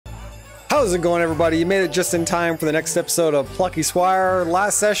How's it going, everybody? You made it just in time for the next episode of Plucky Squire.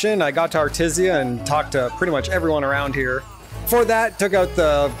 Last session, I got to Artisia and talked to pretty much everyone around here. Before that, took out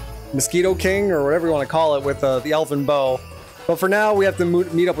the Mosquito King, or whatever you want to call it, with the elven bow. But for now, we have to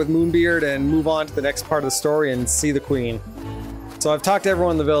meet up with Moonbeard and move on to the next part of the story and see the Queen. So I've talked to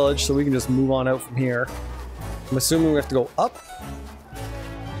everyone in the village, so we can just move on out from here. I'm assuming we have to go up.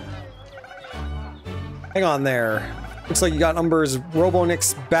 Hang on there. Looks like you got Umber's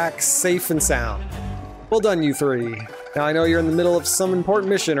Robonix back safe and sound. Well done, you three. Now I know you're in the middle of some important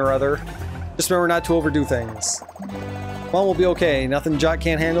mission or other. Just remember not to overdo things. Mom will be okay. Nothing Jock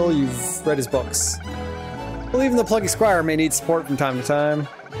can't handle. You've read his books. Well, even the Plucky Squire may need support from time to time.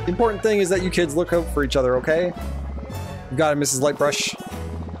 The important thing is that you kids look out for each other, okay? You got it, Mrs. Lightbrush.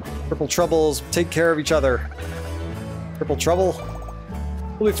 Triple Troubles take care of each other. Triple Trouble?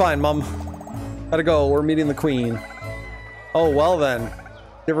 We'll be fine, Mum. Gotta go. We're meeting the Queen. Oh, well then.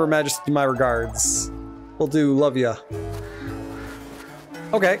 Give Her Majesty my regards. Will do. Love ya.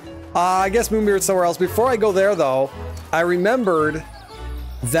 Okay. I guess Moonbeard's somewhere else. Before I go there, though, I remembered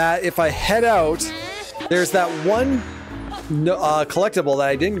that if I head out, there's that one collectible that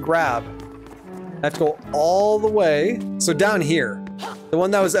I didn't grab. I have to go all the way. So down here. The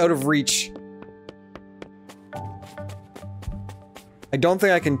one that was out of reach. I don't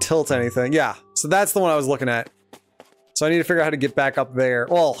think I can tilt anything. Yeah. So that's the one I was looking at. So I need to figure out how to get back up there.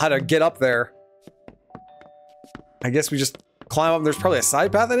 Well, how to get up there. I guess we just climb up. There's probably a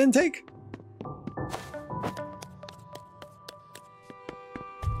side path I didn't take.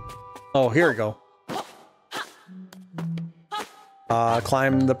 Oh, here we go.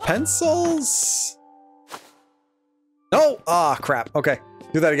 Climb the pencils. No! Ah, crap. Okay.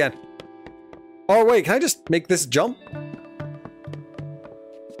 Do that again. Oh, wait. Can I just make this jump?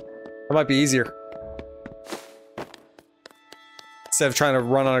 That might be easier. Instead of trying to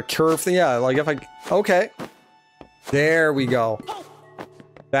run on a curve thing. Yeah, like if I... Okay. There we go.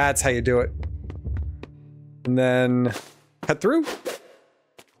 That's how you do it. And then... cut through?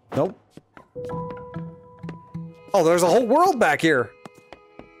 Nope. Oh, there's a whole world back here.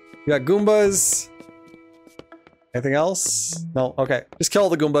 You got Goombas. Anything else? No, okay. Just kill all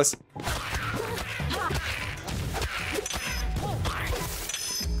the Goombas.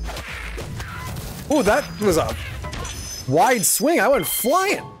 Oh, that was a wide swing. I went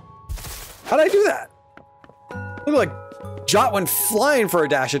flying. How'd I do that? Look like Jot went flying for a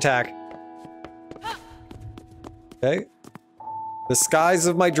dash attack. Okay. The skies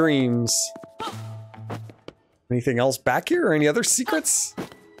of my dreams. Anything else back here or any other secrets?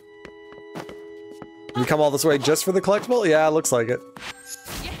 You come all this way just for the collectible? Yeah, it looks like it.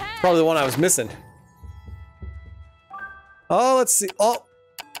 Probably the one I was missing. Oh, let's see. Oh,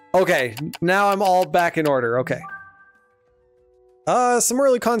 okay. Now I'm all back in order. Okay. Some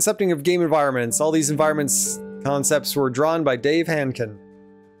early concepting of game environments. All these environments concepts were drawn by Dave Hankin.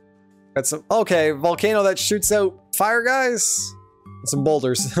 Got some. Okay, volcano that shoots out fire guys. And some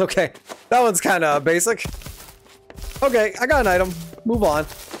boulders. Okay, that one's kind of basic. Okay, I got an item. Move on.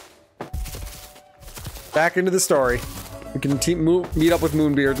 Back into the story. We can meet up with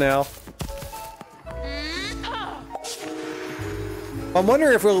Moonbeard now. I'm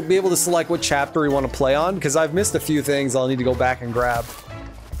wondering if we'll be able to select what chapter we want to play on, because I've missed a few things I'll need to go back and grab.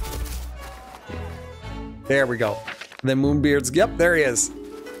 There we go. And then Moonbeard's... Yep, there he is.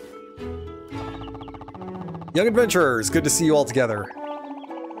 Young adventurers, good to see you all together.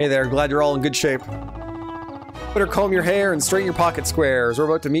 Hey there, glad you're all in good shape. Better comb your hair and straighten your pocket squares. We're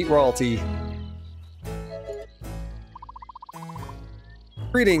about to meet royalty.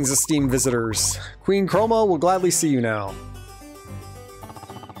 Greetings, esteemed visitors. Queen Chroma will gladly see you now.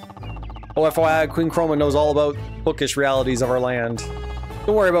 Oh, FYI, Queen Chroma knows all about bookish realities of our land.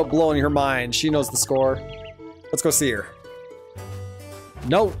 Don't worry about blowing her mind. She knows the score. Let's go see her.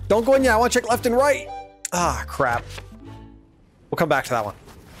 No, don't go in yet. I want to check left and right. Ah, crap. We'll come back to that one.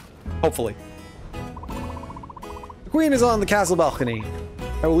 Hopefully. The Queen is on the castle balcony.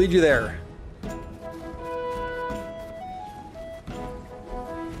 I will lead you there.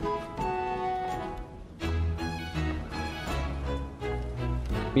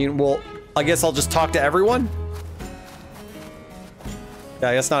 I mean, well, I guess I'll just talk to everyone? Yeah,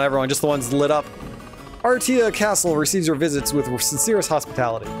 I guess not everyone, just the ones lit up. Artia Castle receives your visits with sincerest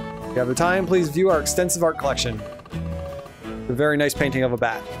hospitality. If you have the time, please view our extensive art collection. A very nice painting of a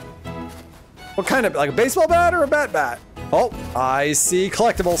bat. What kind of, like a baseball bat or a bat? Oh, I see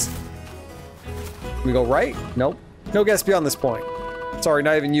collectibles. Can we go right? Nope. No guess beyond this point. Sorry,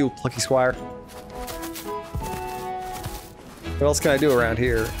 not even you, Plucky Squire. What else can I do around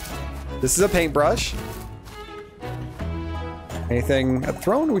here? This is a paintbrush. Anything at the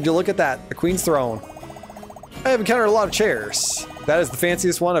throne? Would you look at that? The Queen's throne. I have encountered a lot of chairs. That is the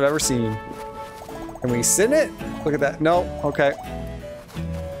fanciest one I've ever seen. Can we sit in it? Look at that. No. Okay.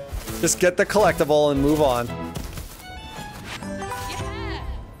 Just get the collectible and move on.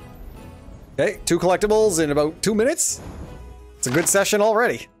 Okay, 2 collectibles in about 2 minutes. It's a good session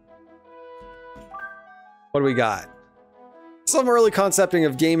already. What do we got? Some early concepting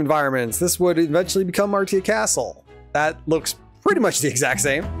of game environments. This would eventually become Martia Castle. That looks pretty much the exact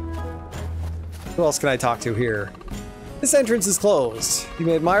same. Who else can I talk to here? This entrance is closed. You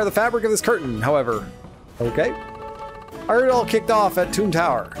may admire the fabric of this curtain, however. Okay. I heard it all kicked off at Tomb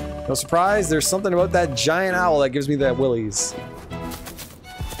Tower. No surprise, there's something about that giant owl that gives me the willies.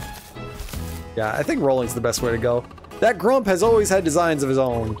 Yeah, I think rolling's the best way to go. That grump has always had designs of his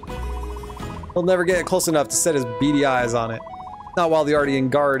own. He'll never get close enough to set his beady eyes on it. Not while the Artian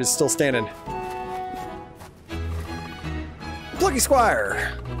guard is still standing. Plucky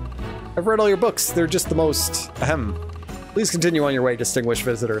Squire! I've read all your books. They're just the most... ahem. Please continue on your way, distinguished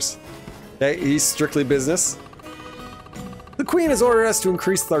visitors. Okay, he's strictly business. The Queen has ordered us to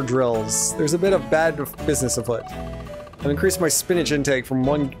increase our drills. There's a bit of bad business afoot. I've increased my spinach intake from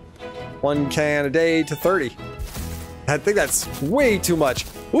one can a day to 30. I think that's way too much.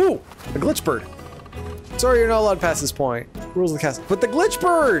 Ooh, a glitch bird. Sorry, you're not allowed to pass this point. Rules of the castle. But the glitch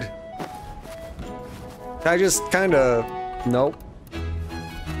bird! I just kinda... Nope.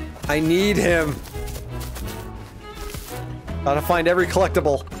 I need him. Gotta find every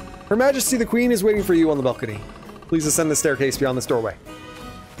collectible. Her Majesty the Queen is waiting for you on the balcony. Please ascend the staircase beyond this doorway.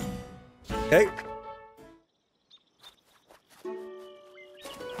 Okay.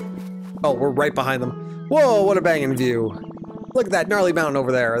 Oh, we're right behind them. Whoa, what a banging view. Look at that gnarly mountain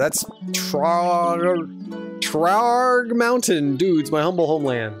over there. That's Trarg Mountain, dudes, my humble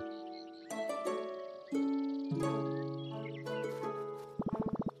homeland.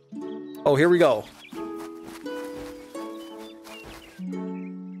 Oh, here we go.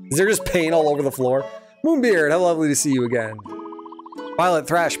 Is there just paint all over the floor? Moonbeard, how lovely to see you again. Violet,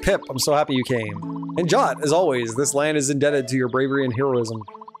 Thrash, Pip, I'm so happy you came. And Jot, as always, this land is indebted to your bravery and heroism.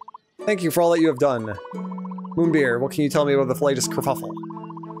 Thank you for all that you have done. Moonbeard, what can you tell me about the latest kerfuffle?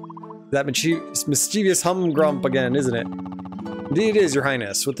 That mischievous humgrump again, isn't it? Indeed it is, your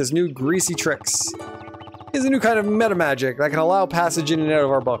highness, with this new greasy tricks. It's a new kind of meta magic that can allow passage in and out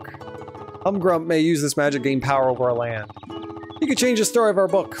of our book. Humgrump may use this magic to gain power over our land. He could change the story of our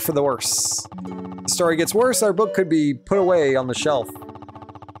book for the worse. If the story gets worse, our book could be put away on the shelf.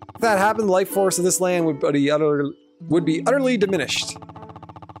 If that happened, the life force of this land would be utterly diminished.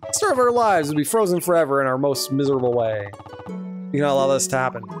 The story of our lives would be frozen forever in our most miserable way. We cannot allow this to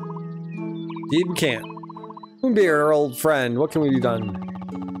happen. Indeed, we can't. Moonbeard, our old friend, what can we do done?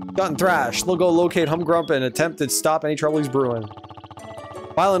 Jot and Thrash, they'll go locate Humgrump and attempt to stop any trouble he's brewing.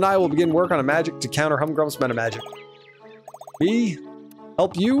 Violet and I will begin work on a magic to counter Humgrump's meta magic. Me?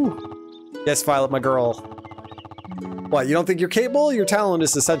 Help you? Yes, Violet, my girl. What, you don't think you're capable? Your talent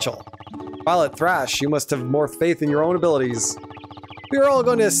is essential. Violet, Thrash, you must have more faith in your own abilities. We are all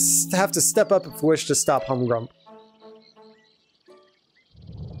going to have to step up if we wish to stop Humgrump.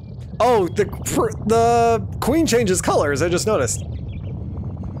 Oh, the Queen changes colors, I just noticed.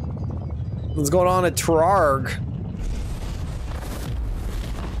 What's going on at Trarg?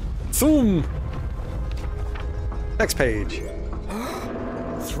 Zoom! Next page.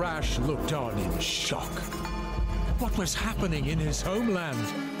 Thrash looked on in shock. What was happening in his homeland?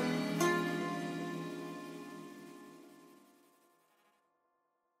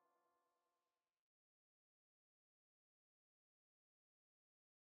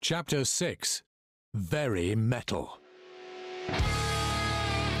 Chapter 6. Very Metal.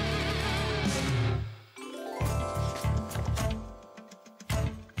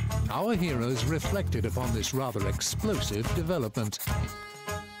 Our heroes reflected upon this rather explosive development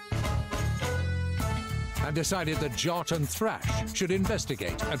and decided that Jot and Thrash should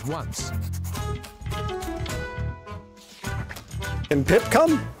investigate at once. Can Pip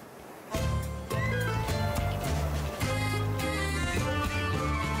come?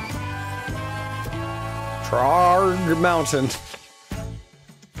 Trarg Mountain.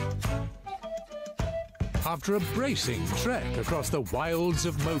 After a bracing trek across the wilds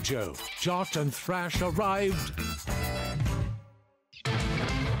of Mojo, Jot and Thrash arrived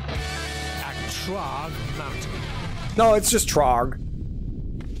at Trarg Mountain. No, it's just Trarg.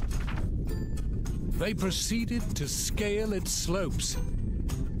 They proceeded to scale its slopes,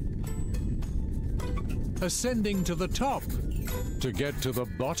 ascending to the top to get to the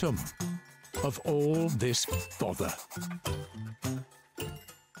bottom of all this bother.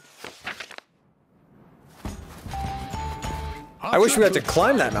 I wish we had to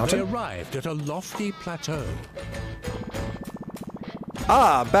climb that They mountain. arrived at a lofty plateau.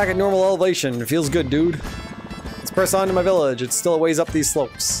 Ah, back at normal elevation. It feels good, dude. Let's press on to my village. It's still a ways up these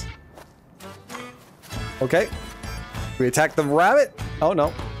slopes. Okay. We attack the rabbit? Oh,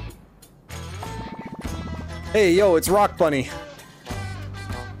 no. Hey, yo, it's Rock Bunny.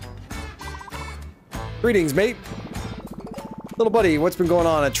 Greetings, mate. Little buddy, what's been going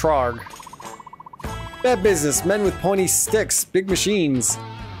on at Trarg? Bad business. Men with pointy sticks. Big machines.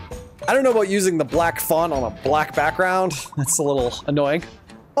 I don't know about using the black font on a black background. That's a little annoying.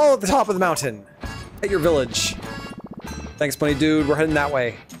 All at the top of the mountain. At your village. Thanks, bunny dude. We're heading that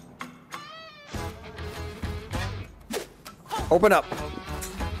way. Open up.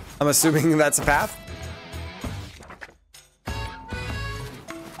 I'm assuming that's a path.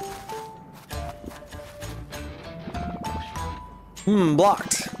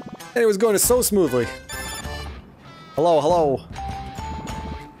 Blocked. And it was going so smoothly. Hello, hello.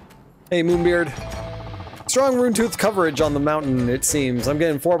 Hey, Moonbeard. Strong rune-tooth coverage on the mountain, it seems. I'm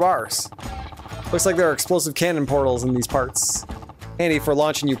getting 4 bars. Looks like there are explosive cannon portals in these parts. Handy for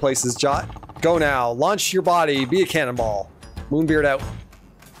launching you places, Jot. Go now. Launch your body. Be a cannonball. Moonbeard out.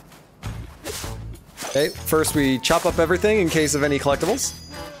 Okay, first we chop up everything in case of any collectibles.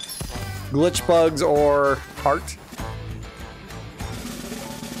 Glitch bugs or art.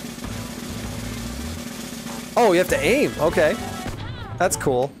 Oh, you have to aim. Okay. That's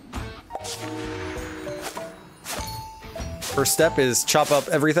cool. First step is chop up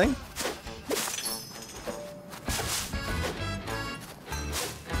everything.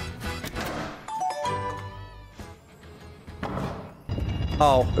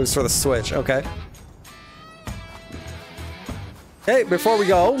 Oh, it was for the switch. Okay. Okay, before we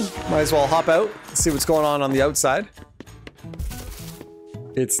go, might as well hop out, see what's going on the outside.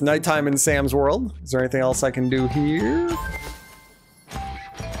 It's nighttime in Sam's world. Is there anything else I can do here?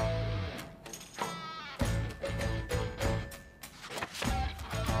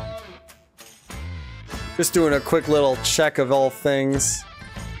 Just doing a quick little check of all things.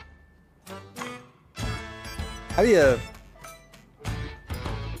 How do you...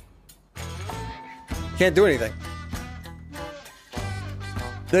 Can't do anything.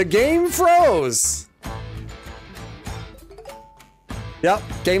 The game froze! Yep,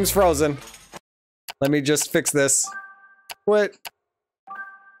 game's frozen. Let me just fix this. Quit.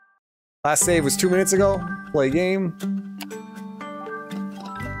 Last save was 2 minutes ago. Play game.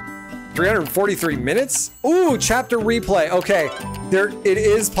 343 minutes? Ooh, chapter replay. Okay, it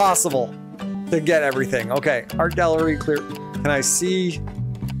is possible to get everything. Okay, art gallery clear. Can I see?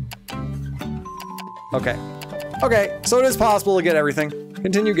 Okay. Okay, so it is possible to get everything.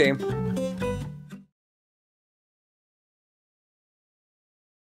 Continue game.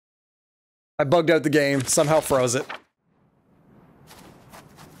 I bugged out the game, somehow froze it.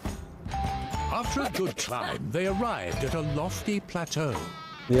 After a good climb, they arrived at a lofty plateau.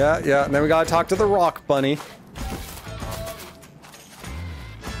 Yeah, and then we gotta talk to the Rock Bunny.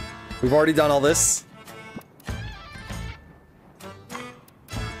 We've already done all this.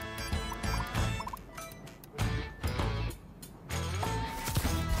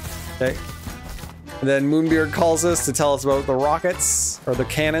 Okay. And then Moonbeard calls us to tell us about the rockets, or the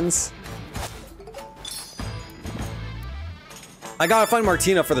cannons. I gotta find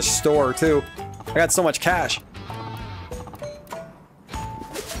Martina for the store, too. I got so much cash.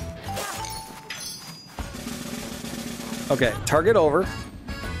 Okay, target over.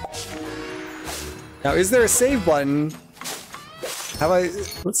 Now, is there a save button? Have I...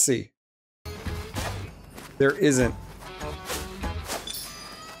 Let's see. There isn't.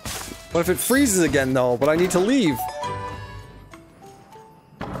 What if it freezes again, though? But I need to leave.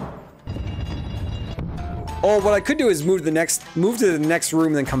 Oh, what I could do is move to the next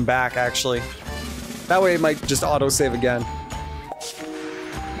room, then come back, actually. That way it might just auto-save again.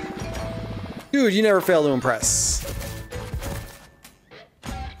 Dude, you never fail to impress.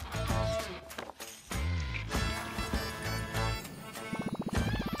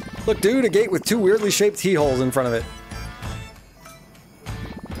 Look, dude, a gate with 2 weirdly shaped T-holes in front of it.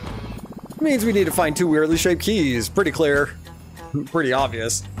 Means we need to find 2 weirdly shaped keys. Pretty clear. Pretty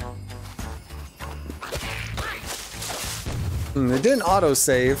obvious. It didn't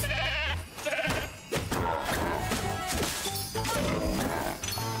auto-save.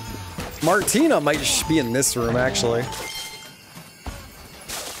 Martina might be in this room, actually.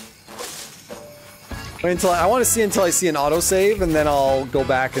 Wait until I want to see until I see an autosave, and then I'll go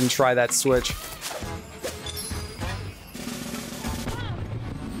back and try that switch.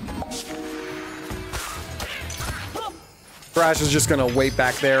 Thrash is just gonna wait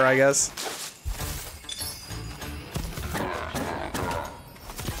back there, I guess.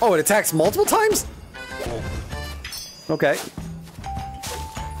 Oh, it attacks multiple times? Okay.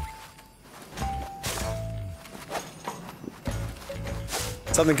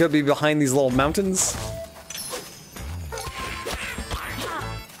 Something could be behind these little mountains.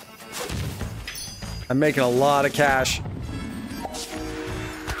 I'm making a lot of cash.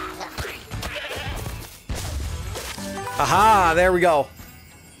 Aha, there we go.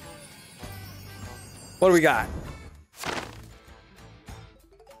 What do we got?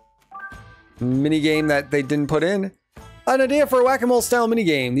 Minigame that they didn't put in. An idea for a whack-a-mole style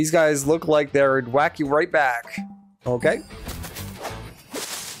minigame. These guys look like they'd whack you right back. Okay.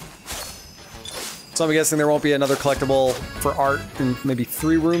 So I'm guessing there won't be another collectible for art in maybe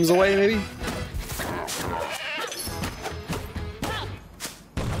 3 rooms away, maybe?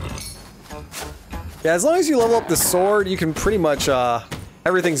 Yeah, as long as you level up the sword, you can pretty much,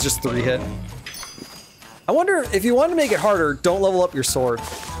 everything's just 3 hit. I wonder, if you want to make it harder, don't level up your sword.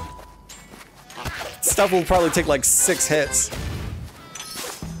 Stuff will probably take like 6 hits.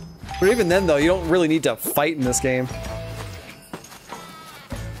 But even then though, you don't really need to fight in this game.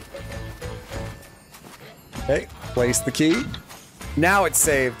 Okay, place the key. Now it's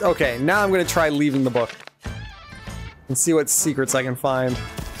saved. Okay, now I'm gonna try leaving the book. And see what secrets I can find.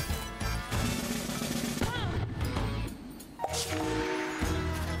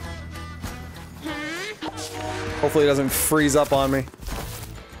 Hopefully it doesn't freeze up on me.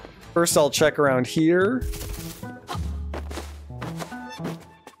 First I'll check around here.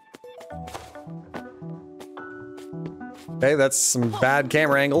 Okay, that's some bad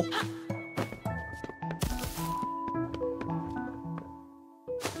camera angle.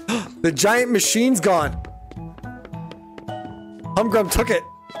 The giant machine's gone. Humgrum took it.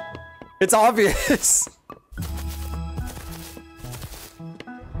 It's obvious.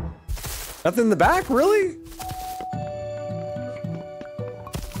 Nothing in the back, really?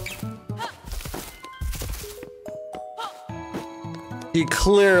 He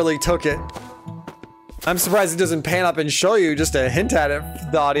clearly took it. I'm surprised it doesn't pan up and show you just to hint at it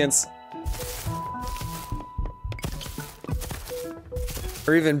for the audience.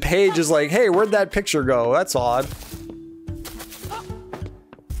 Or even Paige is like, hey, where'd that picture go? That's odd.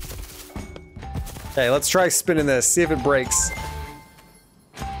 Okay, let's try spinning this, see if it breaks.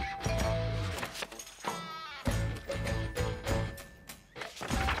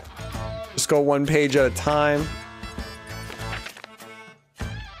 Just go 1 page at a time.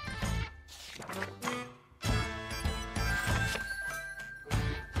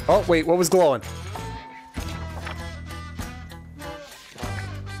 Oh, wait, what was glowing?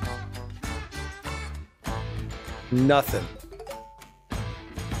 Nothing.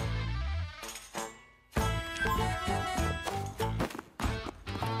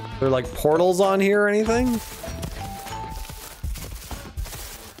 There like portals on here or anything?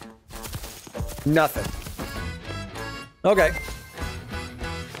 Nothing. Okay.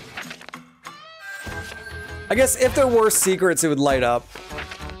 I guess if there were secrets, it would light up.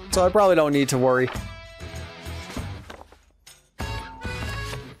 So I probably don't need to worry.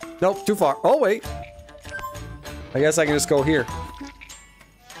 Nope, too far. Oh, wait. I guess I can just go here.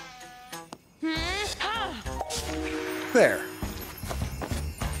 There.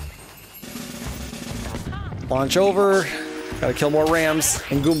 Launch over. Gotta kill more rams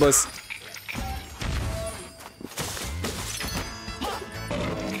and goombas.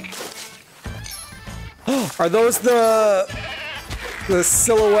 Are those the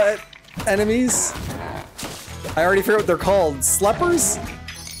silhouette enemies? I already forget what they're called. Sleppers?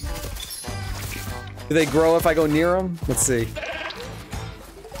 Do they grow if I go near them? Let's see.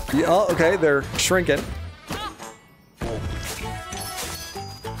 Yeah, oh, okay, they're shrinking.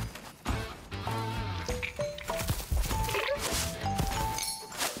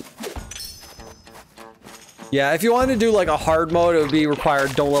 Yeah, if you wanted to do like a hard mode, it would be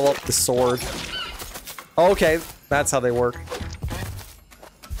required don't level up the sword. Okay, that's how they work.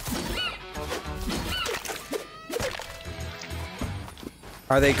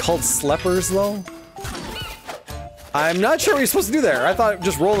 Are they called sleppers though? I'm not sure what you're supposed to do there. I thought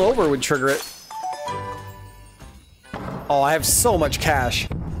just rolling over would trigger it. Oh, I have so much cash.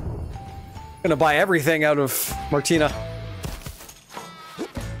 I'm gonna buy everything out of Martina.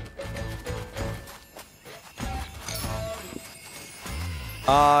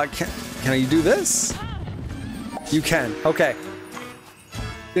 Can you do this? You can. Okay.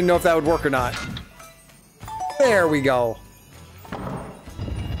 Didn't know if that would work or not. There we go.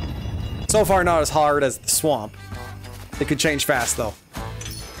 So far, not as hard as the swamp. It could change fast, though.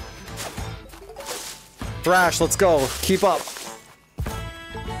 Thrash, let's go. Keep up.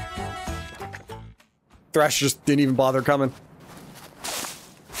 Thrash just didn't even bother coming.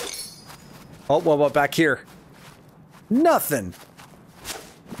 Oh, what back here? Nothing.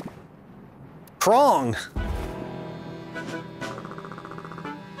 Krong.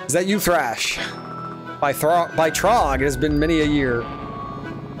 Is that you, Thrash? By Trog, it has been many a year.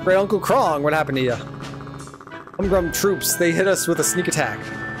 Great Uncle Krong, what happened to you? Humgrum troops, they hit us with a sneak attack.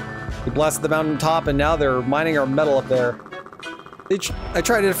 We blasted the mountain top and now they're mining our metal up there. I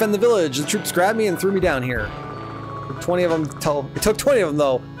tried to defend the village. The troops grabbed me and threw me down here. It took 20 of them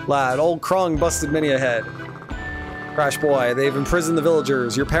though, lad. Old Krong busted many a head. Thrash boy, they've imprisoned the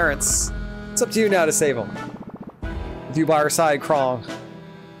villagers, your parents. It's up to you now to save them. With you by our side, Krong.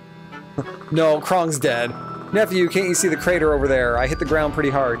 No, Krong's dead. Nephew, can't you see the crater over there? I hit the ground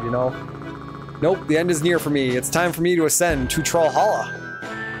pretty hard, you know? Nope, the end is near for me. It's time for me to ascend to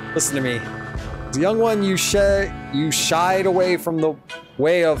Trollhalla. Listen to me. As a young one, you shied away from the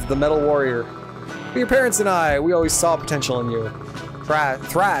way of the Metal Warrior. But your parents and I, we always saw potential in you.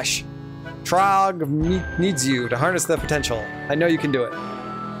 Thrash, Trog needs you to harness that potential. I know you can do it.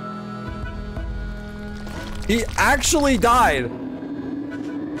 He actually died!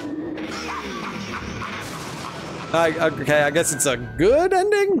 Okay, I guess it's a good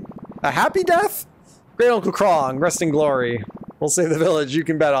ending? A happy death? Great Uncle Krong, rest in glory. We'll save the village, you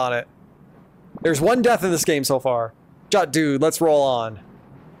can bet on it. There's one death in this game so far. Jot dude, let's roll on.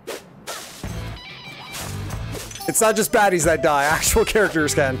 It's not just baddies that die, actual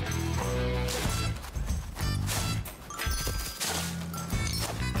characters can.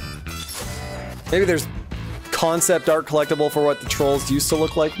 Maybe there's concept art collectible for what the trolls used to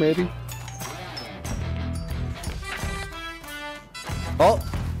look like, maybe? Oh,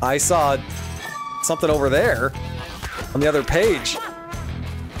 I saw something over there on the other page.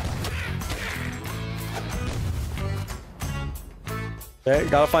 Okay,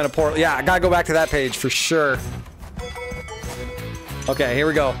 gotta find a portal. Yeah, I gotta go back to that page for sure. Okay, here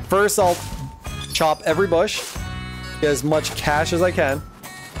we go. First, I'll chop every bush, get as much cash as I can.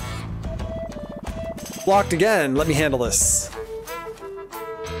 Blocked again. Let me handle this.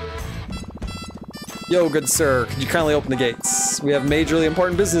 Yo, good sir, could you kindly open the gates? We have majorly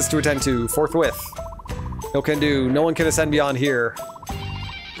important business to attend to, forthwith. No can do, no one can ascend beyond here.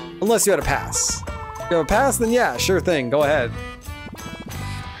 Unless you had a pass. If you have a pass, then yeah, sure thing, go ahead.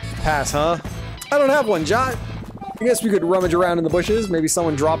 Pass, huh? I don't have one, Jot. I guess we could rummage around in the bushes, maybe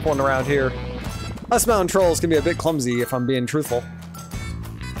someone dropped one around here. Us mountain trolls can be a bit clumsy, if I'm being truthful.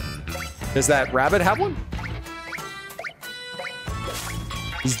 Does that rabbit have one?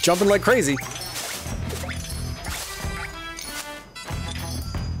 He's jumping like crazy.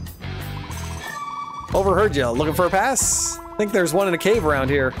 Overheard you. Looking for a pass? I think there's one in a cave around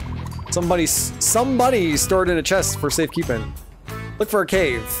here. Somebody stored in a chest for safekeeping. Look for a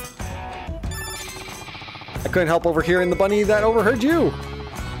cave. I couldn't help overhearing the bunny that overheard you.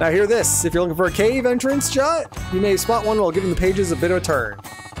 Now hear this. If you're looking for a cave entrance, Jot, you may spot one while giving the pages a bit of a turn.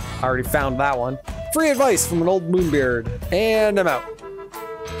 I already found that one. Free advice from an old moonbeard. And I'm out.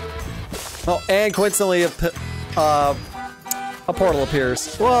 Oh, and coincidentally, a portal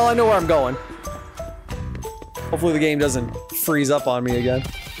appears. Well, I know where I'm going. Hopefully the game doesn't freeze up on me again.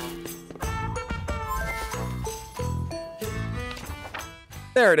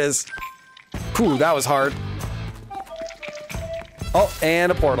 There it is. Whew, that was hard. Oh,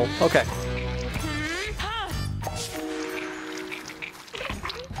 and a portal. Okay.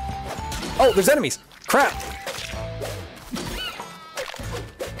 Oh, there's enemies. Crap.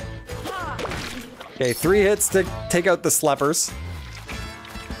 Okay, 3 hits to take out the sleepers.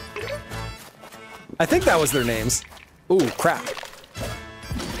 I think that was their names. Ooh, crap.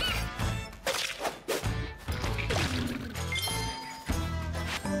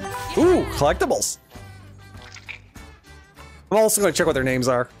 Ooh, collectibles. I'm also going to check what their names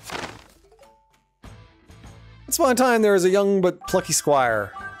are. Once upon a time, there was a young but plucky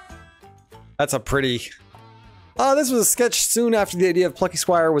squire. That's a pretty... this was a sketch soon after the idea of Plucky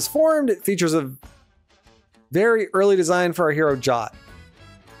Squire was formed. It features a very early design for our hero Jot.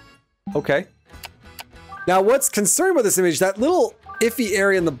 Okay. Now, what's concerning about this image, that little iffy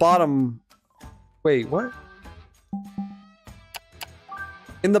area in the bottom... Wait, what?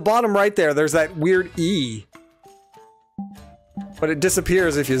 In the bottom right there, there's that weird E. But it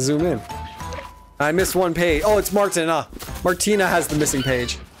disappears if you zoom in. I missed one page. Oh, it's Martina. Martina has the missing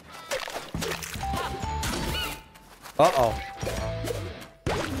page. Uh-oh.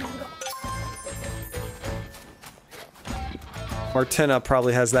 Martina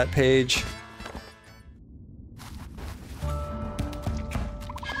probably has that page.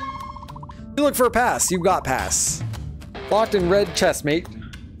 You look for a pass. You got pass. Locked in red chest, mate.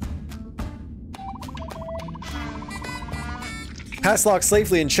 Pass lock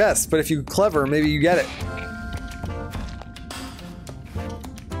safely in chests, but if you clever, maybe you get it.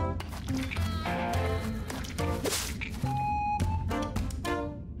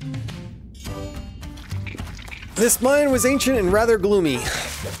 This mine was ancient and rather gloomy.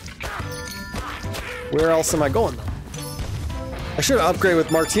 Where else am I going though? I should have upgraded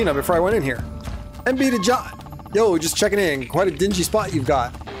with Martina before I went in here. MB to Jot. Yo, just checking in. Quite a dingy spot you've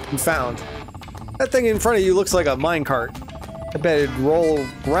got and found. That thing in front of you looks like a minecart. I bet it'd roll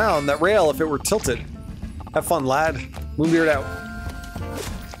around that rail if it were tilted. Have fun, lad. Moonbeard out.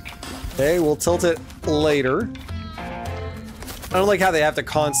 Okay, we'll tilt it later. I don't like how they have to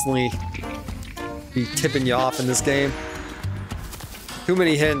constantly be tipping you off in this game. Too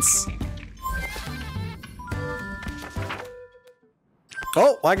many hints.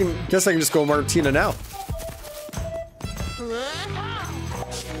 Oh, guess I can just go Martina now.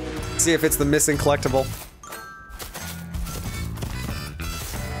 See if it's the missing collectible.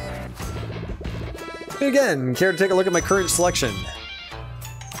 And again, care to take a look at my current selection?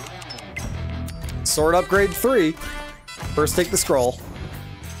 Sword upgrade 3. First take the scroll.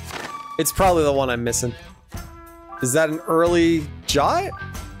 It's probably the one I'm missing. Is that an early Jot?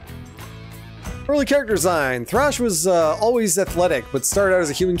 Early character design. Thrash was always athletic, but started out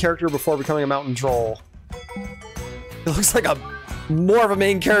as a human character before becoming a mountain troll. It looks like more of a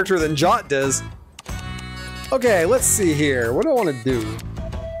main character than Jot does. Okay, let's see here. What do I want to do?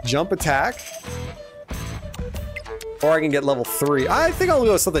 Jump attack? Or I can get level 3. I think I'll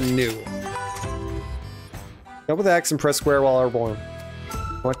go with something new. Jump with X and press square while airborne.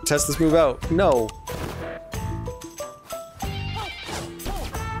 I want to test this move out. No.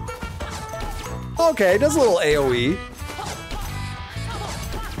 Okay, it does a little AoE.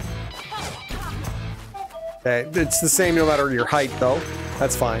 Okay, it's the same no matter your height, though.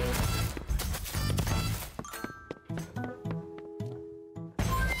 That's fine.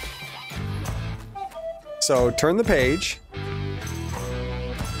 So, turn the page.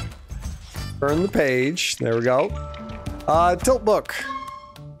 Turn the page. There we go. Tilt book.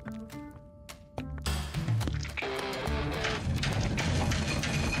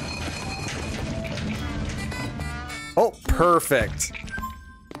 Oh, perfect.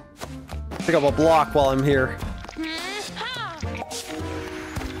 Pick up a block while I'm here.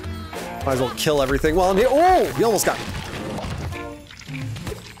 Might as well kill everything while I'm here. Oh, he almost got me.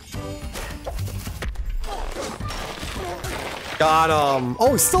 Got him.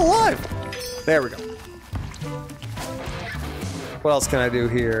 Oh, he's still alive. There we go. What else can I do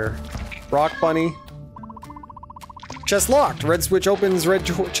here? Rock bunny. Chest locked. Red switch opens red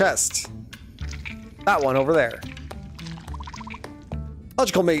chest. That one over there.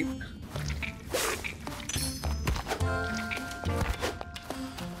 Logical mate.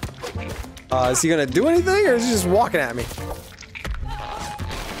 Is he gonna do anything, or is he just walking at me?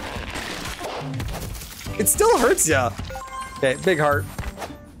 It still hurts ya. Okay, big heart.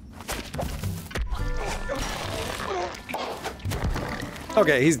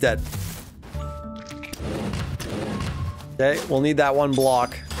 Okay, he's dead. Okay, we'll need that one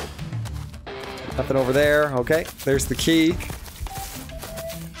block. Nothing over there. Okay, there's the key.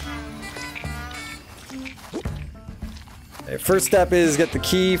 Okay, first step is get the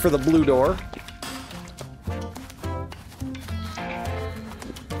key for the blue door.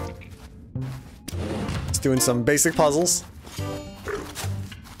 Just doing some basic puzzles.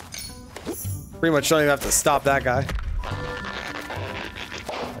 Pretty much don't even have to stop that guy.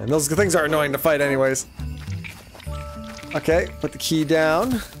 And those things are annoying to fight anyways. Okay, put the key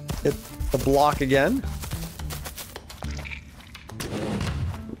down. Hit the block again.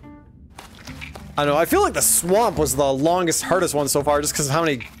 I don't know, I feel like the swamp was the longest, hardest one so far just because of how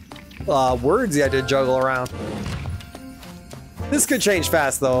many words he had to juggle around. This could change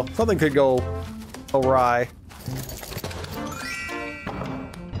fast though. Something could go awry.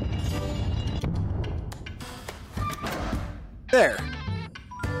 There.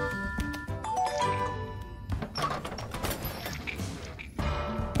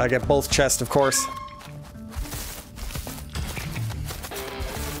 I get both chests, of course.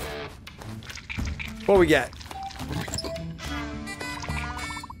 What we get?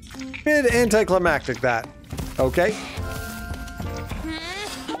 Bit anticlimactic, that. Okay.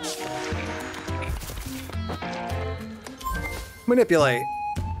 Manipulate.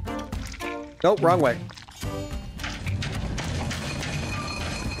 Nope, wrong way.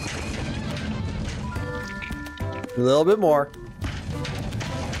 A little bit more.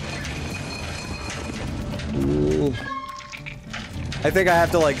 Ooh. I think I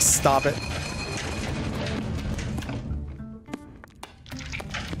have to, like, stop it.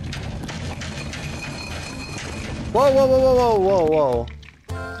 Whoa, whoa, whoa, whoa, whoa, whoa, whoa.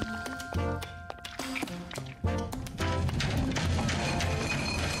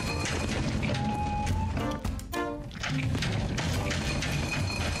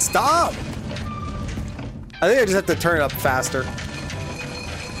 Stop! I think I just have to turn it up faster.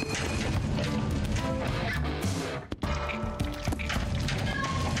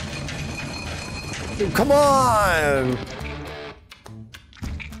 Dude, come on!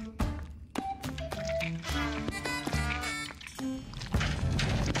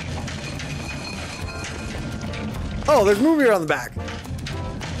 Oh, there's movie on the back.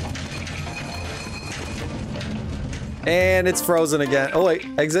 And it's frozen again. Oh wait,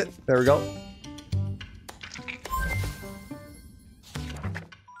 exit. There we go.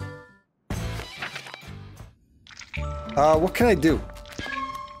 What can I do?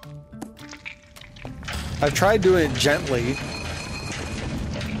 I've tried doing it gently.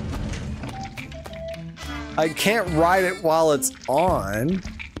 I can't ride it while it's on.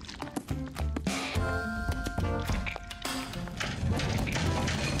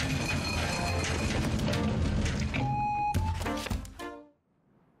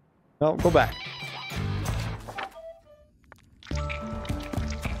 No, go back.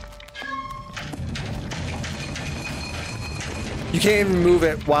 You can't even move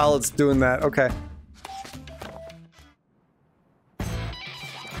it while it's doing that. Okay.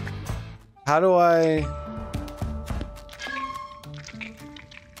 How do I...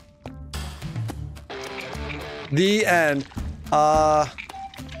 The end.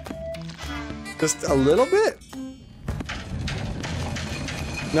 Just a little bit?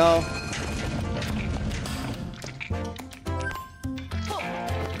 No.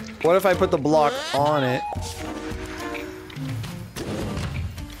 What if I put the block on it?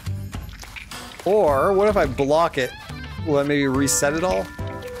 Or what if I block it? Will that maybe reset it all?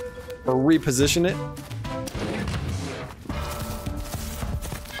 Or reposition it?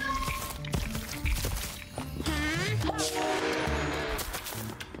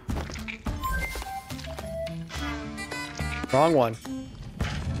 Wrong one.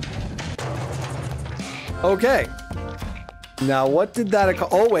 Okay. Now what did that...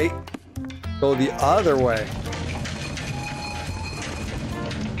 Oh wait. Go the other way.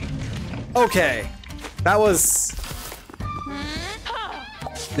 Okay. That was...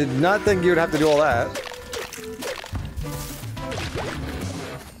 Did not think you would have to do all that.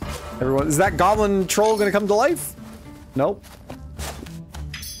 Everyone, is that goblin troll gonna come to life? Nope.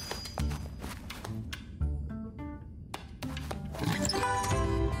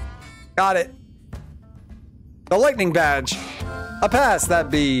 Got it. The lightning badge. A pass, that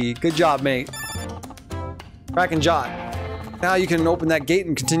be. Good job, mate. Crack and jot. Now you can open that gate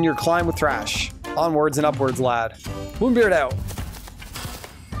and continue your climb with Thrash. Onwards and upwards, lad. Moonbeard out.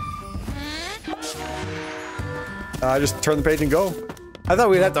 Just turn the page and go. I thought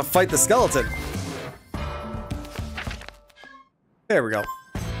we'd have to fight the skeleton. There we go.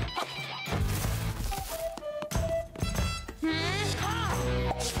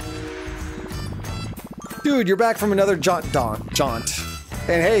 Dude, you're back from another jaunt. And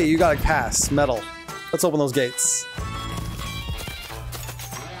hey, you got a pass. Metal. Let's open those gates.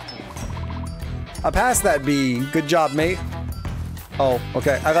 A pass, that be. Good job, mate. Oh,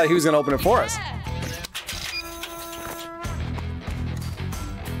 okay. I thought he was gonna open it for us.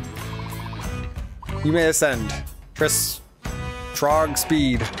 You may ascend. Trog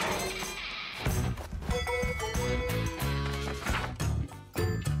speed.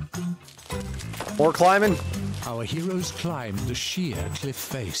 More climbing? Our heroes climbed the sheer cliff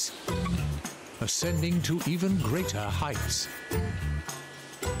face, ascending to even greater heights.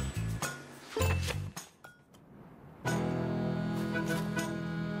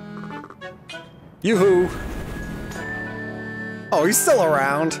 Yoo-hoo! Oh, he's still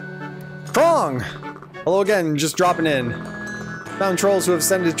around. Krong! Hello again, just dropping in. Found trolls who have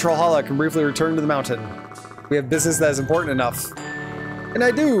ascended Trollhalla can briefly return to the mountain. We have business that is important enough. And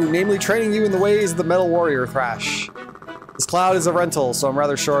I do, namely training you in the ways of the Metal Warrior, Thrash. This cloud is a rental, so I'm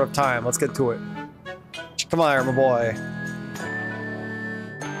rather short of time. Let's get to it. Come on here, my boy.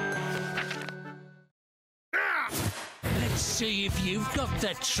 Let's see if you've got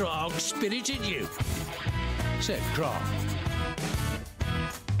that Trog spirit in you, Said Krong.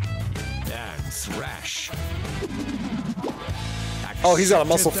 and Thrash. Oh, he's got a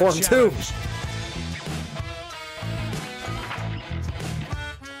muscle Accepted form the too. challenge.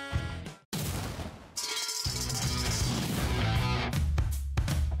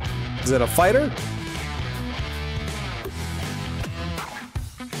 Is it a fighter?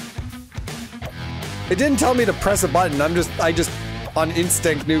 It didn't tell me to press a button. I just on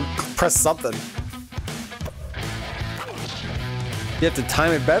instinct knew press something. You have to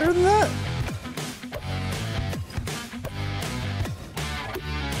time it better than that?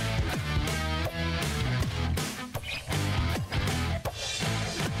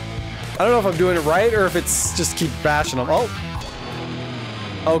 I don't know if I'm doing it right or if it's just keep bashing them. Oh.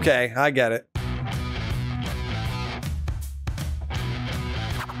 Okay, I get it.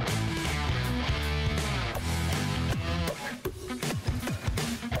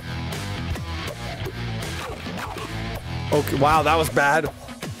 Okay, wow, that was bad.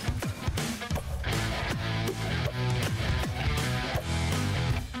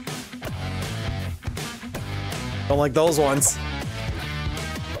 Don't like those ones.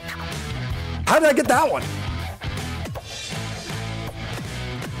 How did I get that one?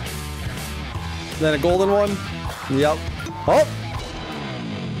 Then a golden one? Yep. Oh!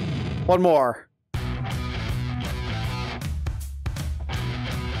 One more. I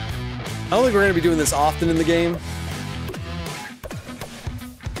don't think we're going to be doing this often in the game.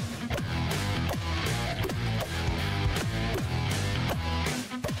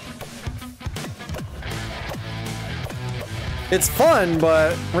 It's fun,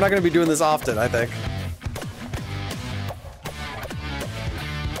 but we're not going to be doing this often, I think.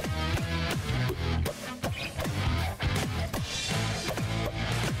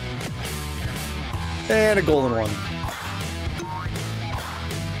 And a golden one.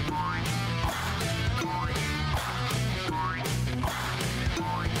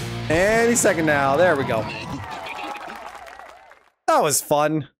 Any second now. There we go. That was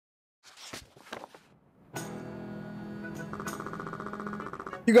fun.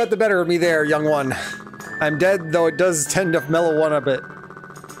 You got the better of me there, young one. I'm dead, though it does tend to mellow one a bit.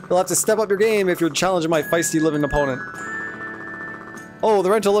 You'll have to step up your game if you're challenging my feisty living opponent. Oh, the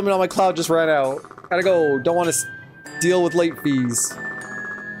rental limit on my cloud just ran out. Gotta go. Don't want to deal with late fees.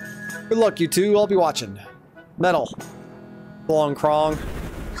 Good luck, you two. I'll be watching. Metal. Long Krong.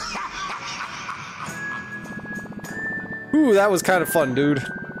 Ooh, that was kind of fun, dude.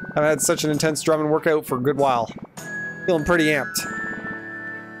 I've had such an intense drumming workout for a good while. Feeling pretty amped.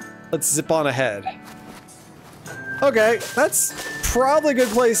 Let's zip on ahead. Okay, that's probably a good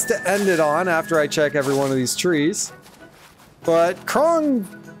place to end it on after I check every one of these trees. But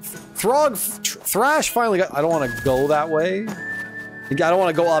Thrash finally got... I don't want to go that way. I don't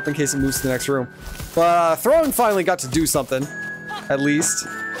want to go up in case it moves to the next room. But Throng finally got to do something, at least.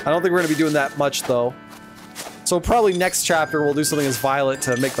 I don't think we're going to be doing that much, though. So probably next chapter we'll do something as Violet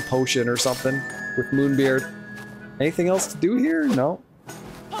to make the potion or something with Moonbeard. Anything else to do here? No.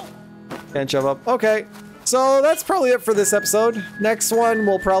 Can't jump up. Okay, so that's probably it for this episode. Next one,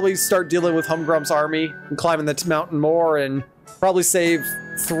 we'll probably start dealing with Humgrump's army and climbing the mountain more and probably save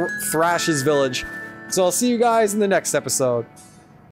Thrash's village. So I'll see you guys in the next episode.